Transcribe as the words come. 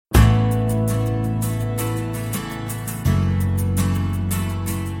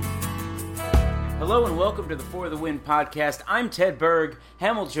Hello and welcome to the For the Win podcast. I'm Ted Berg.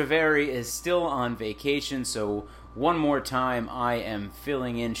 Hamel Javeri is still on vacation, so one more time I am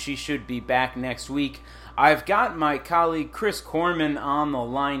filling in. She should be back next week. I've got my colleague Chris Corman on the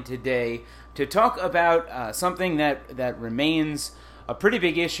line today to talk about something that remains a pretty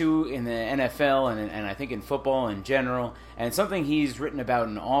big issue in the NFL and I think in football in general, and something he's written about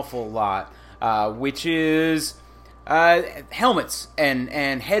an awful lot, which is helmets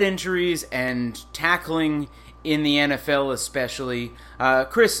and head injuries and tackling in the NFL especially.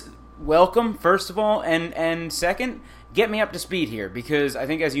 Chris, welcome, first of all, and second, get me up to speed here, because I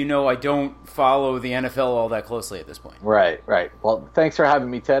think, as you know, I don't follow the NFL all that closely at this point. Right. Well, thanks for having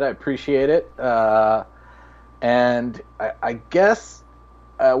me, Ted. I appreciate it. And I guess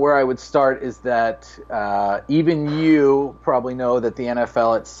where I would start is that even you probably know that the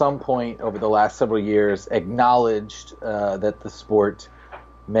NFL at some point over the last several years acknowledged that the sport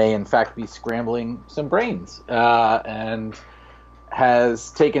may in fact be scrambling some brains and has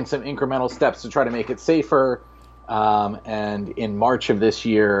taken some incremental steps to try to make it safer. And in March of this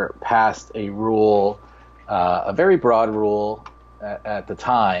year passed a rule, a very broad rule at the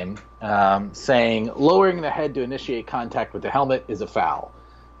time, saying lowering the head to initiate contact with the helmet is a foul.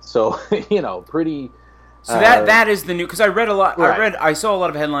 So, pretty. So that is the new, because I read a lot. Right. I saw a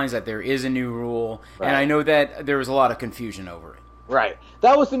lot of headlines that there is a new rule, Right. and I know that there was a lot of confusion over it. Right.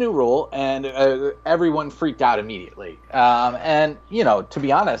 That was the new rule, and everyone freaked out immediately. And, to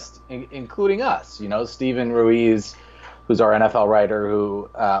be honest, including us, Stephen Ruiz, who's our NFL writer who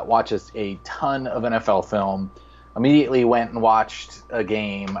watches a ton of NFL film, immediately went and watched a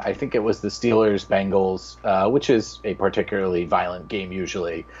game. I think it was the Steelers-Bengals, which is a particularly violent game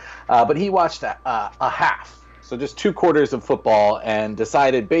usually. But he watched a half, so just 2 quarters of football, and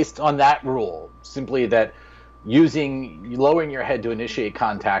decided based on that rule, simply that lowering your head to initiate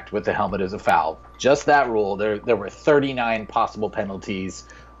contact with the helmet is a foul. Just that rule. There were 39 possible penalties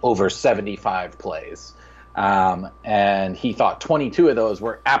over 75 plays. And he thought 22 of those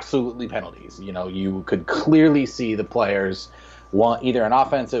were absolutely penalties. You could clearly see the players, either an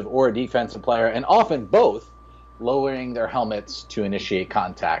offensive or a defensive player, and often both, lowering their helmets to initiate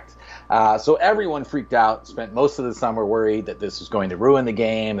contact. So everyone freaked out, spent most of the summer worried that this was going to ruin the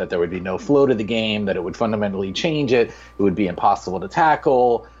game, that there would be no flow to the game, that it would fundamentally change it, it would be impossible to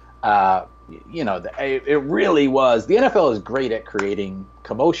tackle. It really was. The NFL is great at creating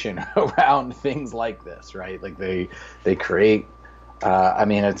commotion around things like this, right? Like they create.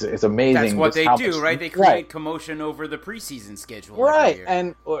 It's amazing. That's what they do, right? They create right. commotion over the preseason schedule, right?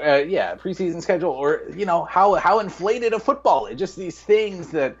 And preseason schedule, or how inflated a football is. Just these things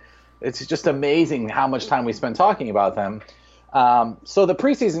that it's just amazing how much time we spend talking about them. So the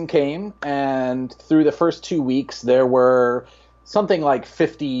preseason came, and through the first 2 weeks, there were something like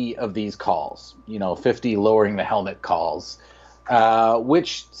 50 of these calls, 50 lowering the helmet calls,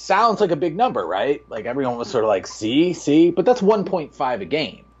 which sounds like a big number, right? Like everyone was sort of like, see, but that's 1.5 a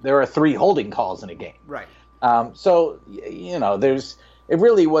game. There are 3 holding calls in a game. Right. So, it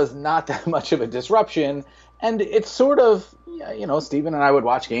really was not that much of a disruption. And it's sort of, Stephen and I would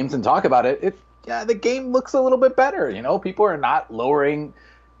watch games and talk about it. The game looks a little bit better. People are not lowering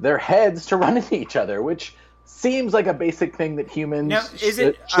their heads to run into each other, which seems like a basic thing that humans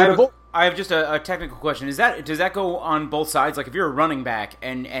should avoid. I have just a technical question. Does that go on both sides? Like if you're a running back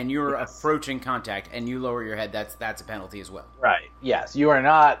and you're approaching contact and you lower your head, that's a penalty as well. Right. Yes. You are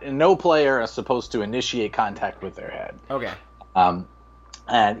not. No player is supposed to initiate contact with their head. Okay. And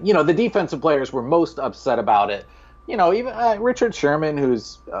the defensive players were most upset about it. Even Richard Sherman,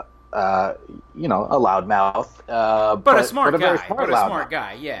 who's a loudmouth, but a smart very guy. smart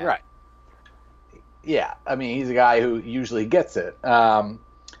guy. Yeah. Right. Yeah. I mean, he's a guy who usually gets it.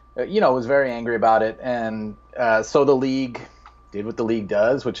 Was very angry about it, and so the league did what the league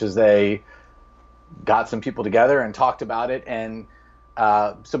does, which is they got some people together and talked about it, and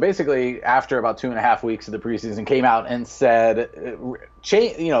so basically after about 2.5 weeks of the preseason came out and said,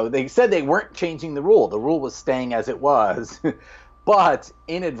 they said they weren't changing the rule. The rule was staying as it was, but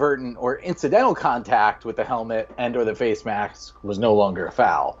inadvertent or incidental contact with the helmet and or the face mask was no longer a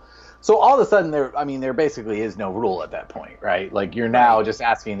foul. So all of a sudden, there basically is no rule at that point, right? Like you're now just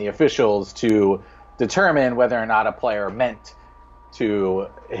asking the officials to determine whether or not a player meant to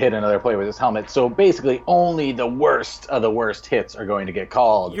hit another player with his helmet. So basically, only the worst of the worst hits are going to get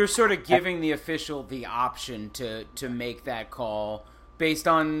called. You're sort of giving the official the option to make that call based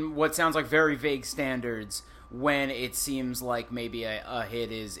on what sounds like very vague standards when it seems like maybe a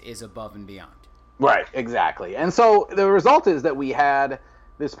hit is above and beyond. Right, exactly. And so the result is that we had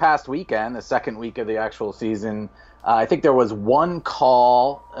this past weekend, the second week of the actual season, I think there was one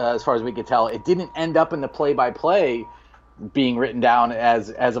call, as far as we could tell. It didn't end up in the play-by-play being written down as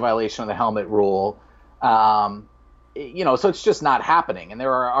a violation of the helmet rule. So it's just not happening. And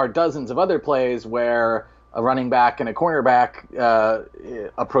there are dozens of other plays where a running back and a cornerback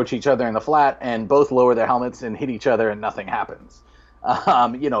approach each other in the flat and both lower their helmets and hit each other and nothing happens.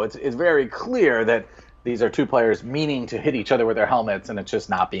 It's very clear that these are two players meaning to hit each other with their helmets, and it's just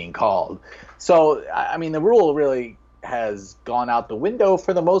not being called. So, I mean, the rule really has gone out the window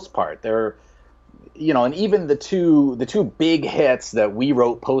for the most part. And even the two big hits that we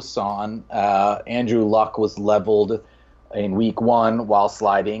wrote posts on, Andrew Luck was leveled in week 1 while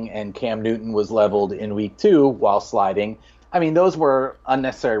sliding, and Cam Newton was leveled in week 2 while sliding. I mean, those were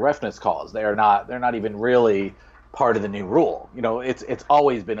unnecessary roughness calls. They're not even really part of the new rule. It's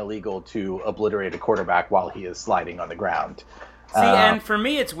always been illegal to obliterate a quarterback while he is sliding on the ground. See, and for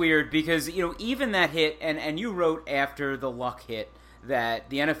me it's weird because, even that hit, and you wrote after the Luck hit that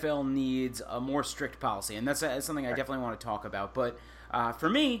the NFL needs a more strict policy, and that's something I definitely want to talk about. But for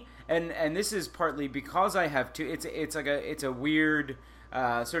me, and this is partly because I have two, it's a weird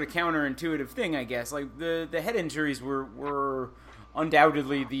sort of counterintuitive thing, I guess. Like the head injuries were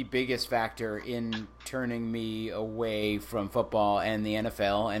undoubtedly the biggest factor in turning me away from football and the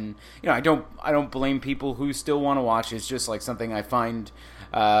NFL. And I don't blame people who still want to watch. It's just like something I find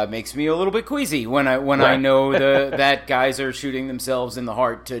makes me a little bit queasy when I know that guys are shooting themselves in the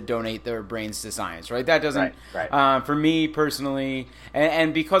heart to donate their brains to science. Right? That doesn't for me personally,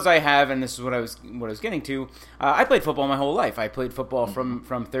 and because I have, and this is what I was getting to. I played football my whole life. I played football from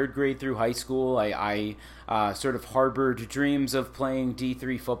 3rd grade through high school. I sort of harbored dreams of playing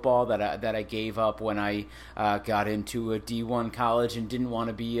D3 football that I gave up when I got into a D1 college and didn't want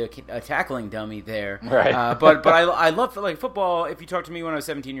to be a tackling dummy there. Right. But I love football. If you talk to me when I was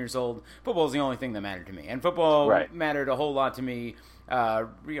 17 years old, football is the only thing that mattered to me, and football mattered a whole lot to me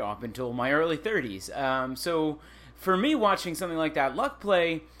up until my early 30s. So for me, watching something like that Luck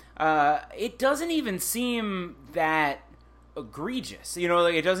play, it doesn't even seem that egregious,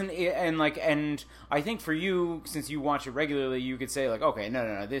 it doesn't, and I think for you, since you watch it regularly, you could say okay,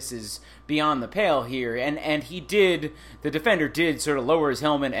 no, this is beyond the pale here, and the defender did sort of lower his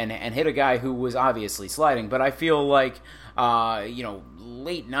helmet and hit a guy who was obviously sliding, but I feel like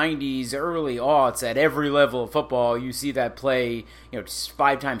late 90s, early aughts, at every level of football, you see that play, just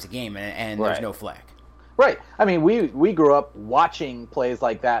 5 times a game, and there's no flag. Right. I mean, we grew up watching plays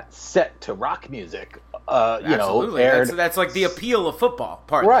like that set to rock music. Absolutely. Aired. That's like the appeal of football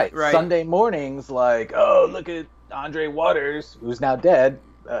part. Right. Sunday mornings, look at Andre Waters, who's now dead,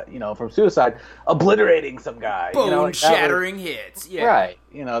 from suicide, obliterating some guy. Bone-shattering hits. Yeah. Right.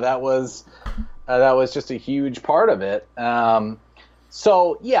 That was just a huge part of it. I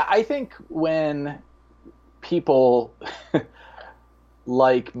think when people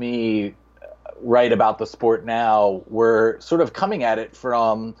like me write about the sport now, we're sort of coming at it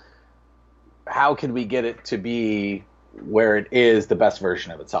from how can we get it to be where it is the best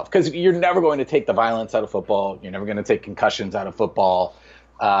version of itself? Because you're never going to take the violence out of football. You're never going to take concussions out of football.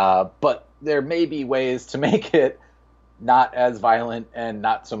 But there may be ways to make it not as violent and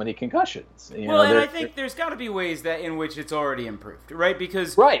not so many concussions. I think there's got to be ways in which it's already improved, right?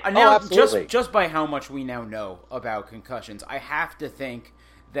 Because now, just by how much we now know about concussions, I have to think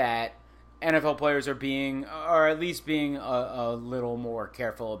that NFL players are at least being a little more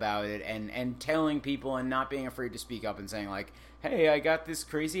careful about it and telling people and not being afraid to speak up and saying hey, I got this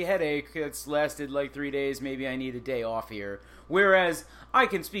crazy headache that's lasted 3 days, maybe I need a day off here. Whereas I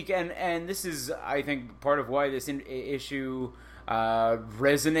can speak, and this is, I think, part of why this issue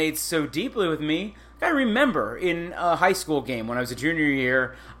resonates so deeply with me. I remember in a high school game when I was a junior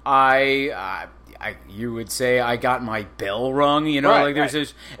year, you would say I got my bell rung, there's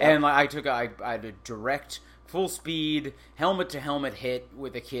this, and I had a direct, full speed, helmet to helmet hit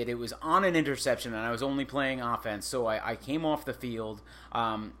with a kid. It was on an interception, and I was only playing offense, so I came off the field.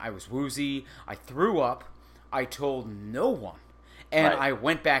 I was woozy. I threw up. I told no one. And I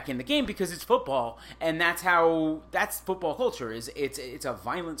went back in the game because it's football, and that's football culture. It's a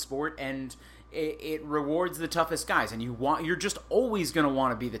violent sport, and it rewards the toughest guys, and you're just always going to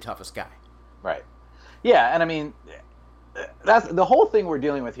want to be the toughest guy. Right. Yeah, and I mean, that's the whole thing we're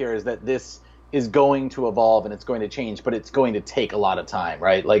dealing with here is that this is going to evolve and it's going to change, but it's going to take a lot of time,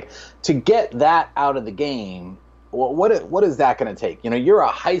 right? To get that out of the game, what is that going to take? You're a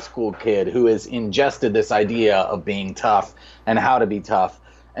high school kid who has ingested this idea of being tough and how to be tough.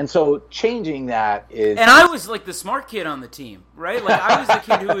 And so changing that is... And I was the smart kid on the team, right? I was the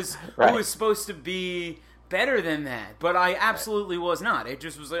kid who was supposed to be better than that, but I absolutely was not. It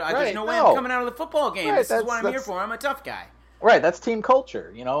just was like, there's no way No. I'm coming out of the football game. Right, This is what I'm here that's- for. I'm a tough guy. Right, that's team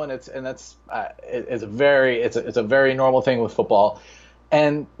culture, you know, and it's a very normal thing with football,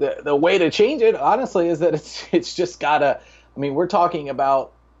 and the way to change it, honestly, is that it's just gotta. I mean, we're talking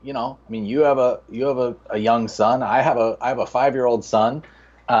about, you know, I mean, you have a young son. I have a 5-year-old son.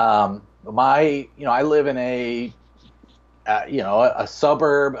 I live in a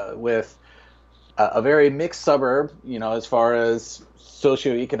suburb with a very mixed suburb, you know, as far as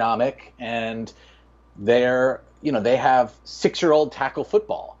socioeconomic, and they have 6-year-old tackle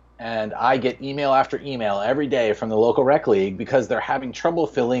football, and I get email after email every day from the local rec league because they're having trouble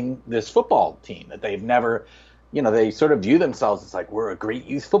filling this football team that they've never, you know, they sort of view themselves as like, we're a great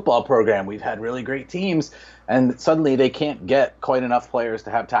youth football program, we've had really great teams, and suddenly they can't get quite enough players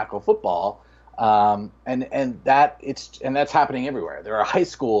to have tackle football, and that's happening everywhere. There are high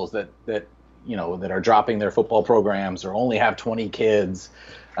schools that are dropping their football programs or only have 20 kids.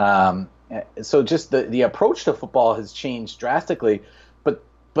 So just the approach to football has changed drastically,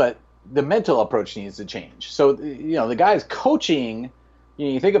 but the mental approach needs to change. So, you know, the guys coaching,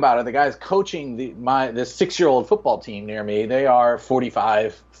 you think about it, the guys coaching this 6-year-old football team near me, they are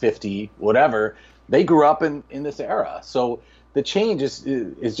 45, 50, whatever. They grew up in this era. So the change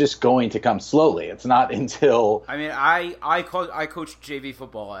is just going to come slowly. It's not until... I mean, I coach JV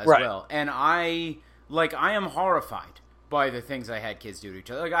football as Right. well, and I am horrified by the things I had kids do to each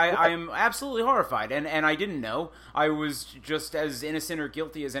other. Like, I am absolutely horrified, and I didn't know. I was just as innocent or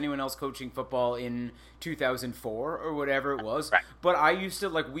guilty as anyone else coaching football in 2004 or whatever it was. Right. But I used to,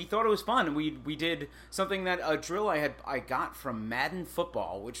 we thought it was fun. We did something a drill I got from Madden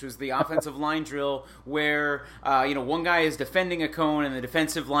Football, which was the offensive line drill where, one guy is defending a cone and the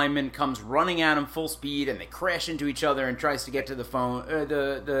defensive lineman comes running at him full speed and they crash into each other and tries to get to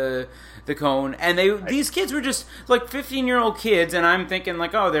the cone. And these kids were just 15-year-old kids, and I'm thinking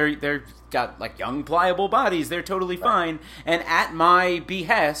they're got young pliable bodies. They're totally fine. And at my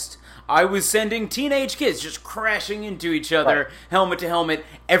behest, I was sending teenage kids just crashing into each other, helmet to helmet,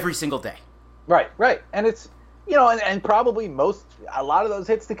 every single day. Right. And it's, you know, and probably a lot of those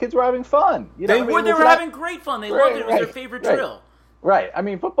hits, the kids were having fun. You know, They were having great fun. They loved it. It was their favorite drill. Right. I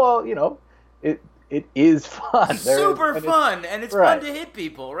mean, football, you know, it is fun. Super fun, and it's fun to hit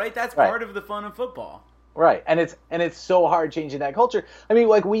people, right? That's part of the fun of football. Right. And it's so hard changing that culture. I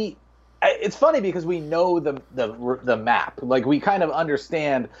mean, it's funny because we know the map. We kind of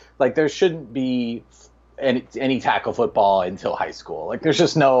understand there shouldn't be any tackle football until high school.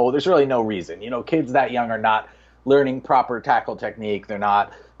 There's really no reason. You know, kids that young are not learning proper tackle technique.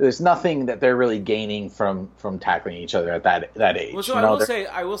 There's nothing that they're really gaining from tackling each other at that age. Well, so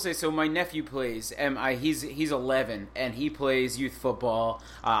I will say. So my nephew plays. He's 11 and he plays youth football.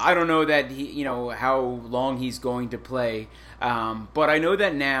 I don't know that how long he's going to play. But I know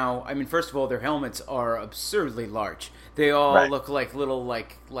that now. I mean, first of all, their helmets are absurdly large. They all look like little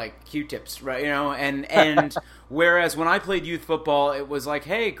like Q-tips, right? You know, and whereas when I played youth football, it was like,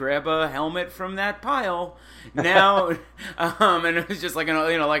 hey, grab a helmet from that pile. Now, and it was just and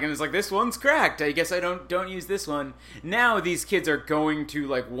it's like, this one's cracked. I guess I don't use this one. Now these kids are going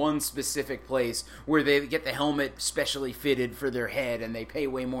to one specific place where they get the helmet specially fitted for their head, and they pay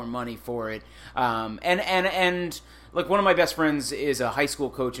way more money for it. And one of my best friends is a high school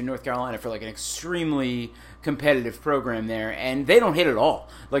coach in North Carolina for an extremely competitive program there, and they don't hit at all.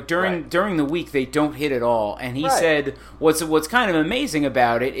 During the week, they don't hit at all. And he said what's kind of amazing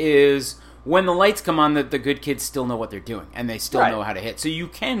about it is when the lights come on, the good kids still know what they're doing, and they still know how to hit. So you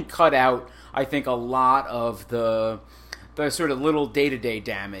can cut out, I think, a lot of the sort of little day-to-day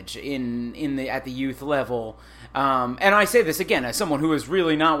damage at the youth level. And I say this again as someone who is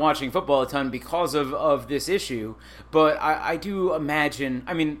really not watching football a ton because of this issue, but I do imagine,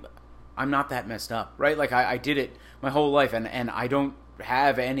 I mean, I'm not that messed up, right? I did it my whole life, and I don't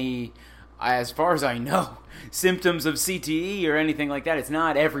have any, as far as I know, symptoms of CTE or anything like that. It's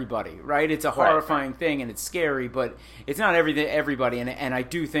not everybody, right? It's a horrifying thing, and it's scary, but it's not everybody, and I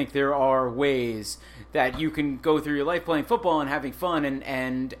do think there are ways that you can go through your life playing football and having fun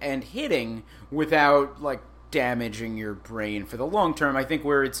and hitting without damaging your brain for the long term. I think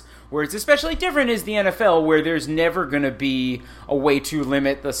where it's especially different is the NFL, where there's never going to be a way to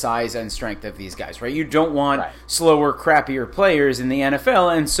limit the size and strength of these guys, right? You don't want slower, crappier players in the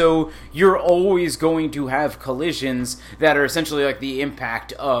NFL, and so you're always going to have collisions that are essentially the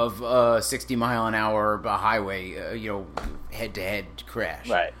impact of a 60-mile-an-hour highway, head-to-head crash.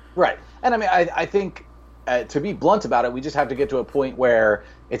 Right. And I mean, I think to be blunt about it, we just have to get to a point where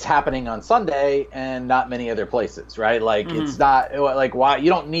it's happening on Sunday and not many other places, right? Like it's not like why you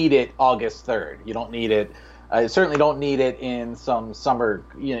don't need it August 3rd. You don't need it. Certainly don't need it in some summer.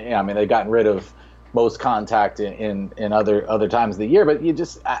 I mean, they've gotten rid of most contact in other times of the year, but you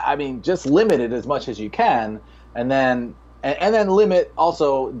just just limit it as much as you can, and then limit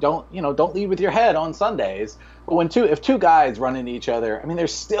also don't lead with your head on Sundays. But if two guys run into each other, I mean,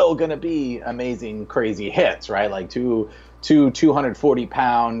 there's still going to be amazing, crazy hits, right? Like two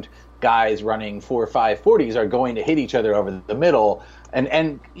 240-pound guys running 4 540s are going to hit each other over the middle.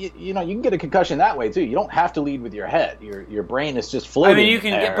 And you can get a concussion that way too. You don't have to lead with your head. Your brain is just floating. I mean, you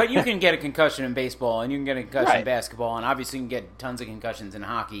can get a concussion in baseball, and you can get a concussion in basketball, and obviously you can get tons of concussions in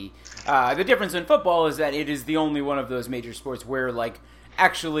hockey. The difference in football is that it is the only one of those major sports where like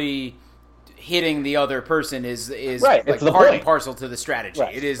actually hitting the other person is right. Like part and parcel to the strategy.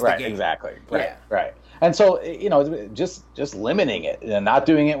 Right. It is right. the game. Exactly. Right. Yeah. Right. And so just limiting it, and not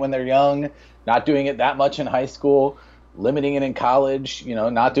doing it when they're young, not doing it that much in high school. Limiting it in college,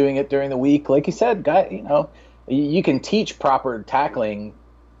 not doing it during the week. Like you said, you can teach proper tackling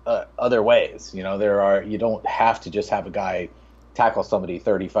other ways. You don't have to just have a guy tackle somebody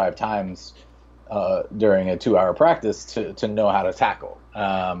 35 times during a 2-hour practice to know how to tackle.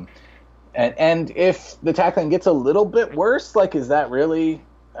 And if the tackling gets a little bit worse, like, is that really?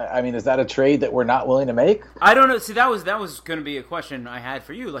 I mean, is that a trade that we're not willing to make? I don't know. See, that was going to be a question I had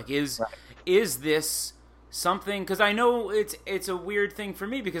for you. Like, is this something, because I know it's a weird thing for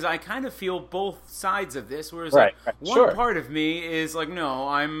me because I kind of feel both sides of this, whereas one part of me is like, no,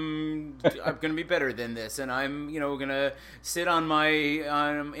 I'm gonna be better than this, and I'm gonna sit on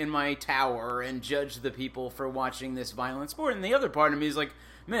in my tower and judge the people for watching this violent sport, and the other part of me is like,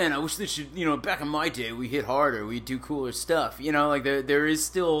 man, I wish this should, back in my day we hit harder, we do cooler stuff, like there is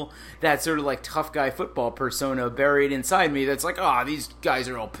still that sort of like tough guy football persona buried inside me that's like, these guys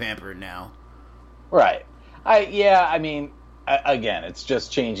are all pampered now. Right. Again, it's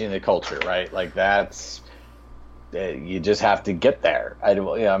just changing the culture, right? Like that's, you just have to get there.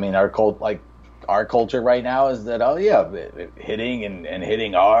 Our culture right now is that, hitting and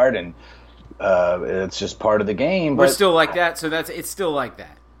hitting hard, and it's just part of the game. We're still like that, so it's still like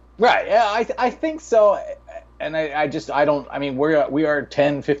that. Right. Yeah, I think so. And we are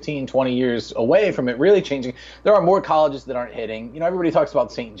 10, 15, 20 years away from it really changing. There are more colleges that aren't hitting. Everybody talks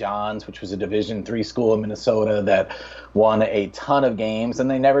about St. John's, which was a Division III school in Minnesota that won a ton of games,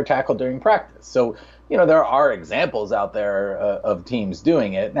 and they never tackled during practice. So, there are examples out there of teams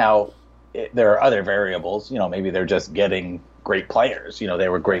doing it. Now, there are other variables. Maybe they're just getting great players. They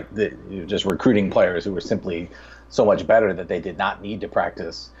were great, just recruiting players who were simply so much better that they did not need to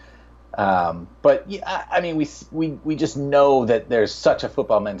practice. But we just know that there's such a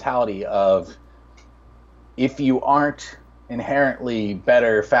football mentality of, if you aren't inherently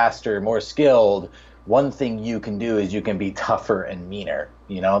better, faster, more skilled, one thing you can do is you can be tougher and meaner.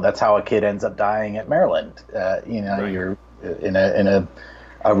 That's how a kid ends up dying at Maryland. Right. You're in a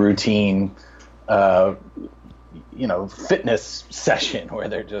routine, fitness session where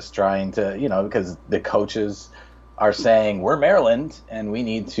they're just trying to, because the coaches are saying, we're Maryland and we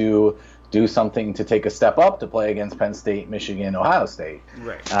need to do something to take a step up to play against Penn State, Michigan, Ohio State.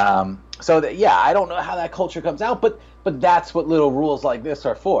 Right. I don't know how that culture comes out, but that's what little rules like this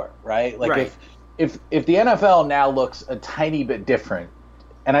are for, right? Like right. if the NFL now looks a tiny bit different,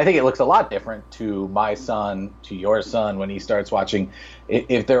 and I think it looks a lot different to my son, to your son when he starts watching,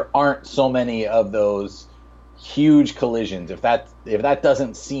 if there aren't so many of those huge collisions, if that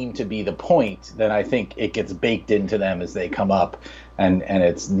doesn't seem to be the point, then I think it gets baked into them as they come up, and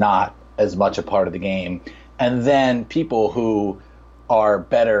it's not as much a part of the game. And then people who are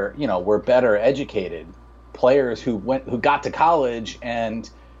better, were better educated players who got to college, and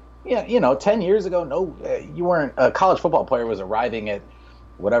 10 years ago, you weren't, a college football player was arriving at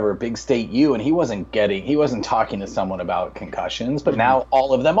whatever big state U, and he wasn't talking to someone about concussions, but now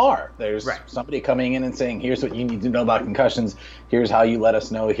all of them are. There's somebody coming in and saying, here's what you need to know about concussions, here's how you let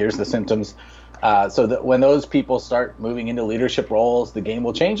us know, here's the symptoms, so that when those people start moving into leadership roles, the game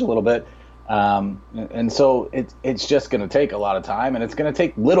will change a little bit. And so it's just going to take a lot of time, and it's going to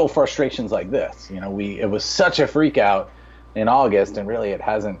take little frustrations like this. It was such a freak out in August, and really it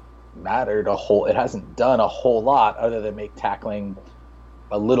hasn't it hasn't done a whole lot other than make tackling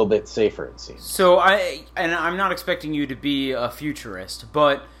a little bit safer, it seems. So I'm not expecting you to be a futurist,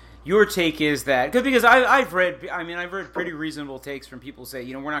 but your take is that because I've read pretty reasonable takes from people say,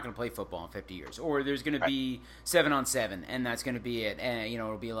 we're not going to play football in 50 years, or there's going to be 7-on-7, and that's going to be it, and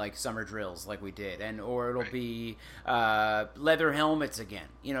it'll be like summer drills like we did, or it'll be leather helmets again,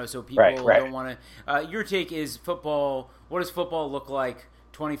 so people don't want to. Your take is football. What does football look like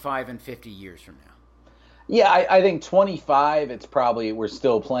 25 and 50 years from now? Yeah, I think 25, it's probably we're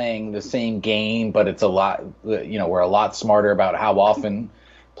still playing the same game, but it's a lot. We're a lot smarter about how often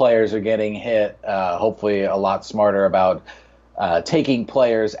players are getting hit, hopefully a lot smarter about taking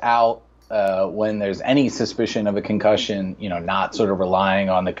players out when there's any suspicion of a concussion, not sort of relying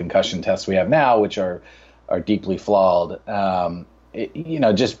on the concussion tests we have now, which are deeply flawed.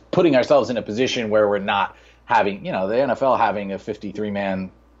 Just putting ourselves in a position where we're not having, the NFL having a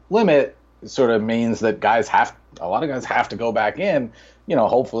 53-man limit sort of means that a lot of guys have to go back in.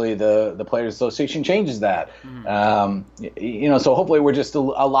 Hopefully the Players Association changes that. So hopefully we're just a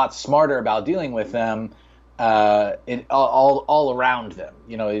lot smarter about dealing with them all around them.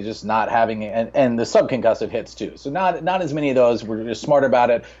 You're just not having and the subconcussive hits too. So not as many of those. We're just smart about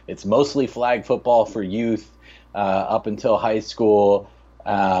it. It's mostly flag football for youth up until high school,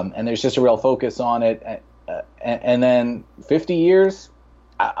 and there's just a real focus on it. And then 50 years.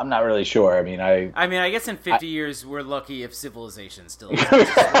 I'm not really sure. I guess in 50 years, we're lucky if civilization still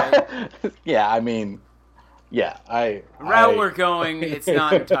exists, right? Yeah, route we're going, it's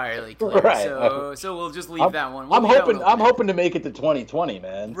not entirely clear. Right. So we'll just leave that one. I'm hoping to make it to 2020,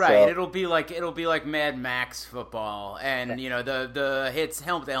 man. Right. So. It'll be like Mad Max football, and the hits,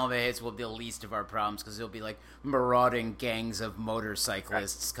 helmet to helmet hits, will be the least of our problems because there'll be like marauding gangs of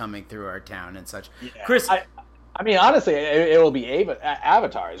motorcyclists coming through our town and such. Yeah. Chris. Honestly, it will be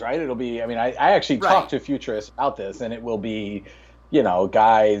avatars, right? It'll be. I actually talked to futurists about this, and it will be,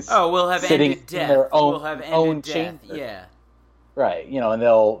 guys. Oh, we'll have sitting ended death. In their own, we'll have ended death. chamber. Yeah. Right. And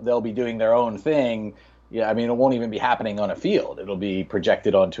they'll be doing their own thing. Yeah. It won't even be happening on a field. It'll be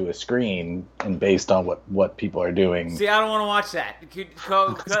projected onto a screen and based on what people are doing. See, I don't want to watch that.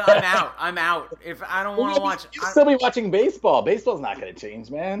 I'm out. If I don't want to watch, you'll still be watching baseball. Baseball's not going to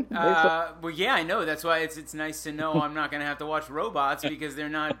change, man. Well, yeah, I know. That's why it's nice to know I'm not going to have to watch robots because they're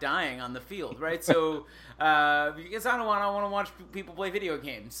not dying on the field, right? So, because I don't want to watch people play video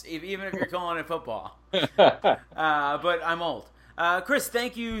games, even if you're calling it football. But I'm old. Chris,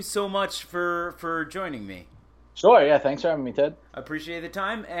 thank you so much for joining me. Sure, yeah, thanks for having me, Ted. Appreciate the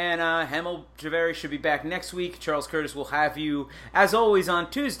time, and Hamel Javeri should be back next week. Charles Curtis will have you, as always,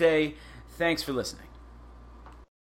 on Tuesday. Thanks for listening.